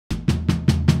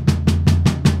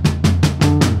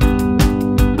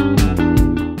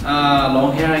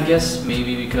I guess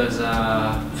maybe because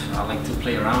I like to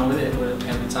play around with it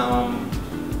every time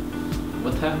I'm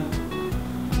with her.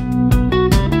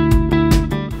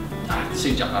 I have to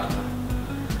say Jakarta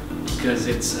because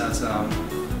it's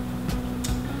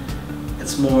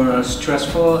more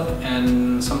stressful,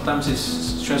 and sometimes it's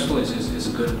stressful is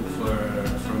good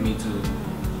for me to,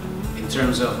 in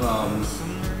terms of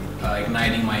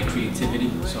igniting my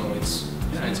creativity. So it's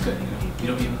good.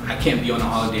 I can't be on a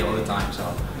holiday all the time, so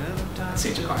I'd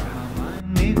say Jakarta.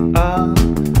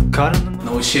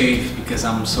 No shave because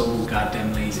I'm so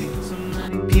goddamn lazy.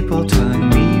 People telling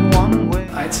me one way.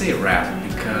 I'd say rap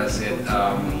because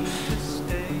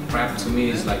rap to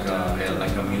me is like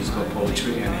a musical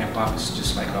poetry, and hip hop is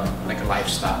just like a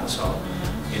lifestyle. So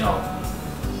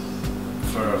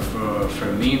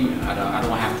for me, I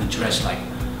don't have to dress like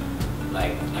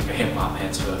a hip hop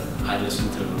head, so I listen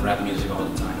to rap music all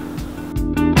the time.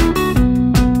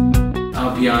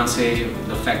 Beyonce,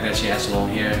 the fact that she has long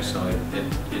hair, so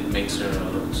it makes her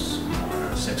look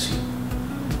more sexy.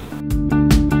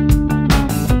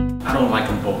 I don't like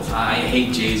them both. I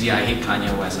hate Jay-Z, I hate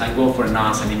Kanye West. I go for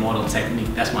Nas and Immortal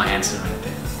Technique. That's my answer right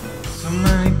there. So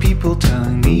many people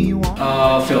telling me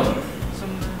film,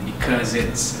 because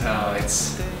it's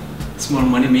more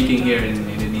money making here in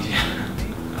Indonesia.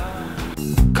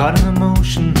 Caught in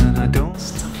emotion and I don't.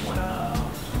 It's a tough one.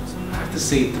 I have to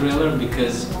say thriller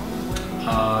because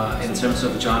in terms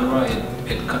of genre,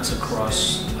 it cuts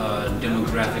across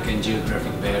demographic and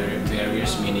geographic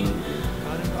barriers, meaning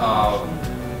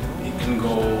it can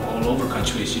go all over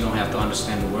countries. You don't have to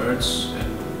understand the words.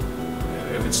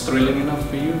 If it's thrilling enough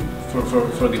for you,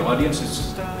 for the audience,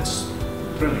 it's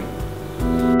thrilling.